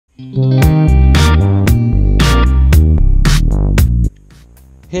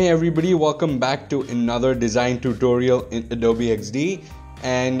Hey everybody, welcome back to another design tutorial in Adobe XD.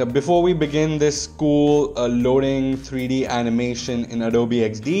 And before we begin this cool loading 3D animation in Adobe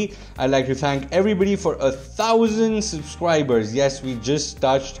XD, I'd like to thank everybody for 1,000 subscribers. Yes, we just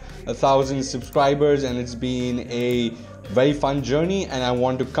touched 1,000 subscribers and it's been a very fun journey and I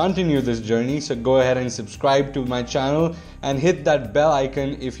want to continue this journey. So go ahead and subscribe to my channel and hit that bell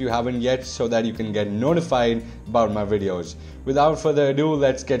icon if you haven't yet so that you can get notified about my videos. Without further ado,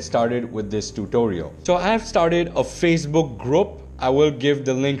 let's get started with this tutorial. So I have started a Facebook group. I will give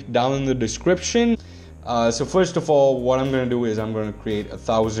the link down in the description. So first of all, what I'm going to do is I'm going to create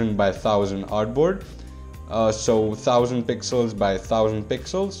 1,000 by 1,000 artboard. So 1,000 pixels by 1,000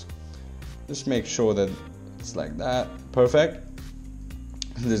 pixels. Just make sure that it's like that. Perfect.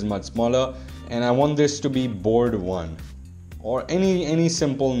 This is much smaller, and I want this to be board 1 or any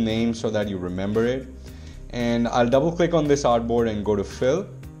simple name so that you remember it. And I'll double click on this artboard and go to fill,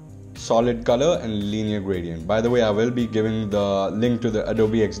 solid color and linear gradient. By the way, I will be giving the link to the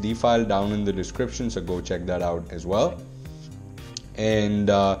Adobe XD file down in the description, so go check that out as well. And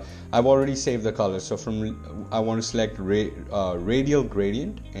I've already saved the color, so I want to select radial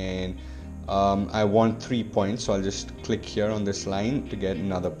gradient, and I want 3 points, so I'll just click here on this line to get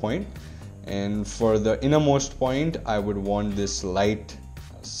another point. And for the innermost point, I would want this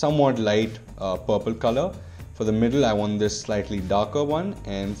somewhat light purple color. For the middle, I want this slightly darker one,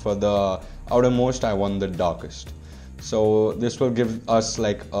 and for the outermost, I want the darkest. So this will give us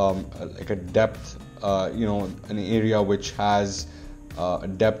like a depth, an area which has a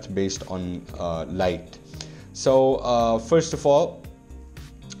depth based on light. So first of all,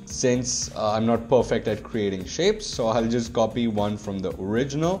 since I'm not perfect at creating shapes, so I'll just copy one from the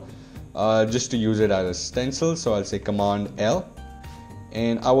original just to use it as a stencil. So I'll say Command L,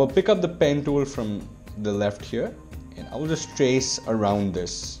 and I will pick up the pen tool from the left here, and I will just trace around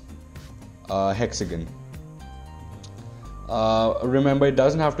this hexagon. Remember, it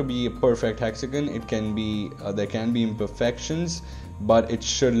doesn't have to be a perfect hexagon. It can be there can be imperfections, but it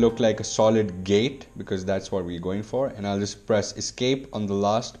should look like a solid gate because that's what we're going for. And I'll just press escape on the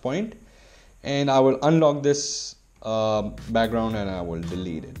last point, and I will unlock this background and I will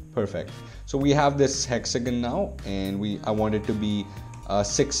delete it. Perfect. So we have this hexagon now, and I want it to be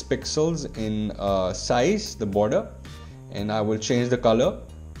 6 pixels in size, the border, and I will change the color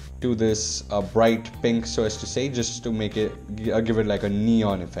to this bright pink, so as to say, just to make it give it like a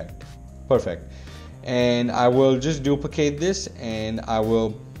neon effect. Perfect. And I will just duplicate this, and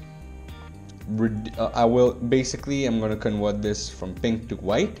I'm going to convert this from pink to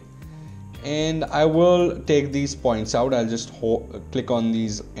white, and I will take these points out. I'll just click on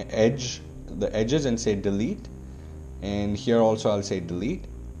the edges and say delete, and here also I'll say delete.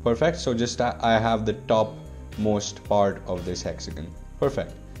 Perfect. So just I have the top most part of this hexagon.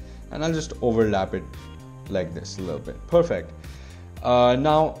 Perfect. And I'll just overlap it like this a little bit. Perfect.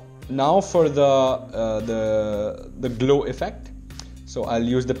 Now for the glow effect. So I'll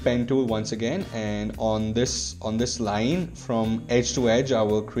use the pen tool once again, and on this line from edge to edge, I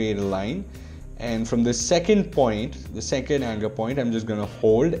will create a line, and from the second point, the second anchor point, I'm just gonna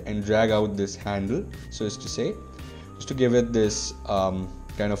hold and drag out this handle, so as to say, just to give it this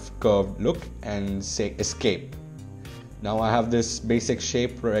kind of curved look, and say escape. Now I have this basic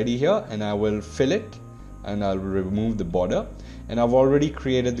shape ready here, and I will fill it, and I'll remove the border, and I've already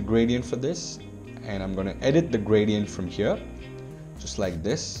created the gradient for this, and I'm going to edit the gradient from here, just like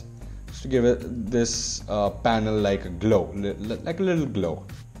this, just to give it this panel like a glow, like a little glow.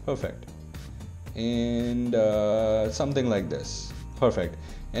 Perfect. And something like this. Perfect.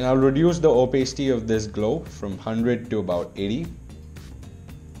 And I'll reduce the opacity of this glow from 100 to about 80.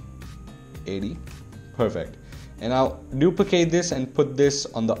 Perfect. And I'll duplicate this and put this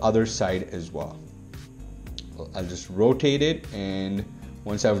on the other side as well. I'll just rotate it, and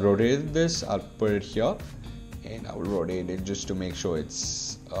once I've rotated this, I'll put it here, and I will rotate it just to make sure it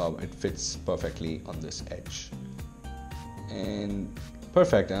fits perfectly on this edge. And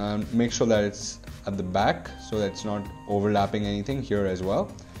perfect. And I'll make sure that it's at the back so that it's not overlapping anything here as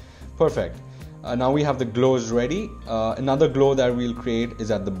well. Perfect. Now we have the glows ready. Another glow that we'll create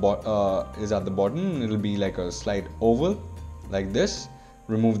is at the bottom. It'll be like a slight oval like this.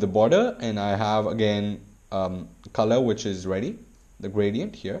 Remove the border, and I have again color which is ready, the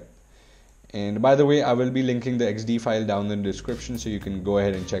gradient here. And by the way, I will be linking the XD file down in the description, so you can go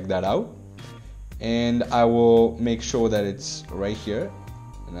ahead and check that out. And I will make sure that it's right here,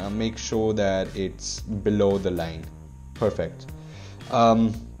 and I'll make sure that it's below the line. Perfect.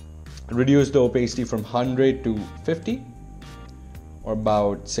 Reduce the opacity from 100 to 50. or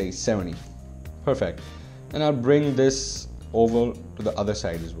about say 70. Perfect. And I'll bring this over to the other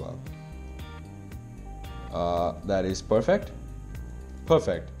side as well. That is perfect.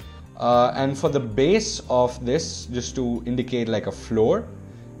 Perfect. And for the base of this, just to indicate like a floor,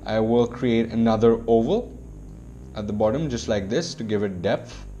 I will create another oval at the bottom, just like this, to give it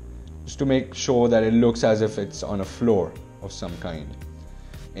depth, just to make sure that it looks as if it's on a floor of some kind.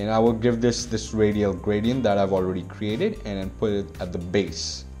 And I will give this radial gradient that I've already created and then put it at the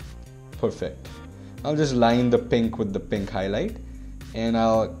base. Perfect. I'll just line the pink with the pink highlight, and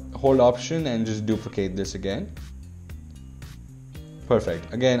I'll hold Option and just duplicate this again.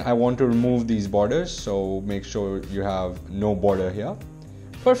 Perfect. Again, I want to remove these borders, so make sure you have no border here.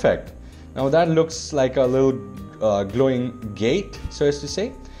 Perfect. Now that looks like a little glowing gate, so as to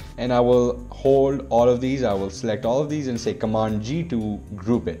say. And I will hold all of these, I will select all of these and say Command G to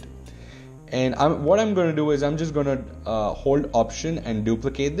group it. And what I'm going to do is I'm just going to hold Option and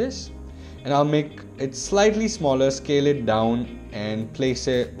duplicate this, and I'll make it slightly smaller, scale it down and place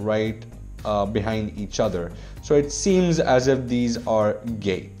it right behind each other. So it seems as if these are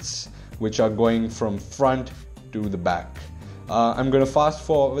gates which are going from front to the back. I'm going to fast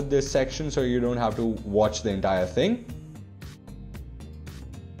forward this section so you don't have to watch the entire thing.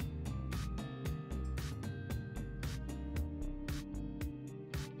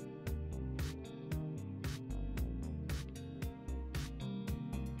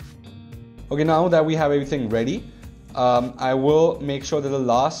 Okay, now that we have everything ready, I will make sure that the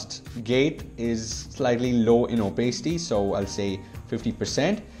last gate is slightly low in opacity, so I'll say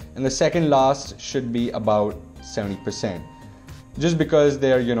 50%, and the second last should be about 70%, just because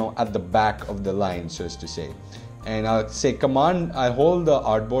they're, you know, at the back of the line, so as to say. And I'll say I'll hold the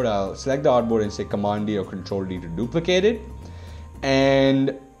artboard, I'll select the artboard and say Command D or Control D to duplicate it,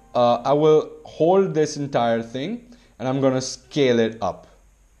 and I will hold this entire thing and I'm going to scale it up.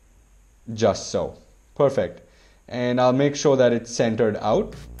 Just so. Perfect. And I'll make sure that it's centered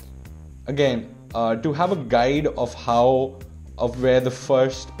out. Again, to have a guide of where the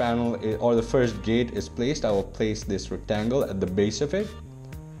first panel is, or the first gate is placed, I will place this rectangle at the base of it,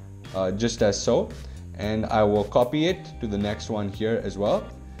 just as so. And I will copy it to the next one here as well.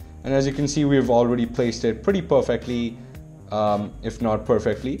 And as you can see, we've already placed it pretty perfectly, if not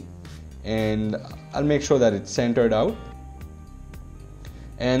perfectly. And I'll make sure that it's centered out.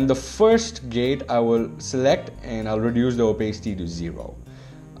 And the first gate I will select and I'll reduce the opacity to 0.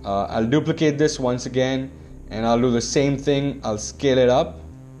 I'll duplicate this once again and I'll do the same thing. I'll scale it up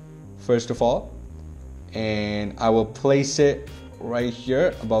first of all, and I will place it right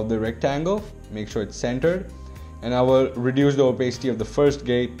here above the rectangle, make sure it's centered, and I will reduce the opacity of the first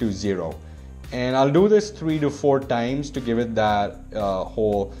gate to 0. And I'll do this 3 to 4 times to give it that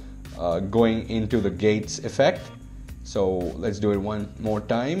whole going into the gates effect. So let's do it one more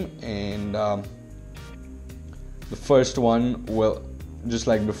time, and the first one will, just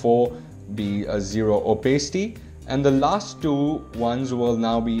like before, be a 0 opacity, and the last two ones will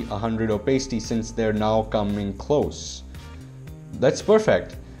now be 100 opacity since they're now coming close. That's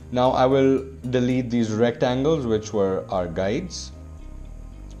perfect. Now I will delete these rectangles which were our guides.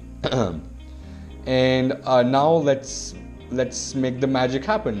 And now let's make the magic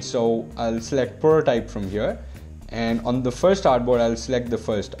happen. So I'll select prototype from here, and on the first artboard I'll select the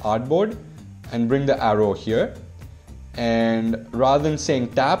first artboard and bring the arrow here, and rather than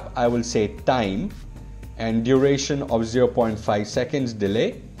saying tap I will say time and duration of 0.5 seconds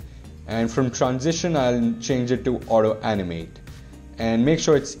delay, and from transition I'll change it to auto animate and make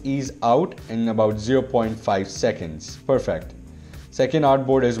sure it's ease out in about 0.5 seconds. Perfect. Second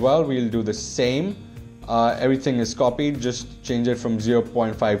artboard as well, we'll do the same. Everything is copied, just change it from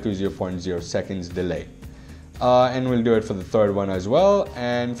 0.5 to 0.0 seconds delay. And we'll do it for the third one as well.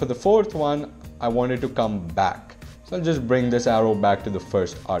 And for the fourth one, I want it to come back. So I'll just bring this arrow back to the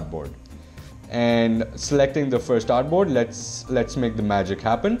first artboard. And selecting the first artboard, let's make the magic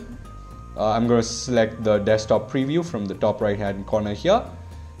happen. I'm going to select the desktop preview from the top right hand corner here.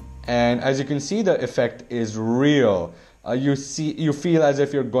 And as you can see, the effect is real. You feel as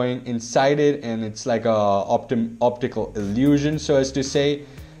if you're going inside it, and it's like a optical illusion, so as to say,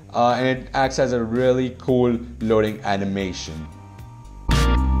 and it acts as a really cool loading animation.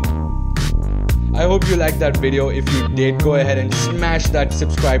 I hope you liked that video. If you did, go ahead and smash that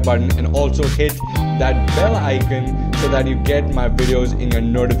subscribe button and also hit that bell icon so that you get my videos in your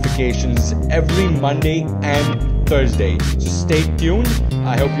notifications every Monday and Thursday. So stay tuned.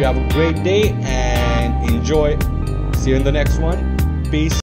 I hope you have a great day and enjoy. See you in the next one. Peace.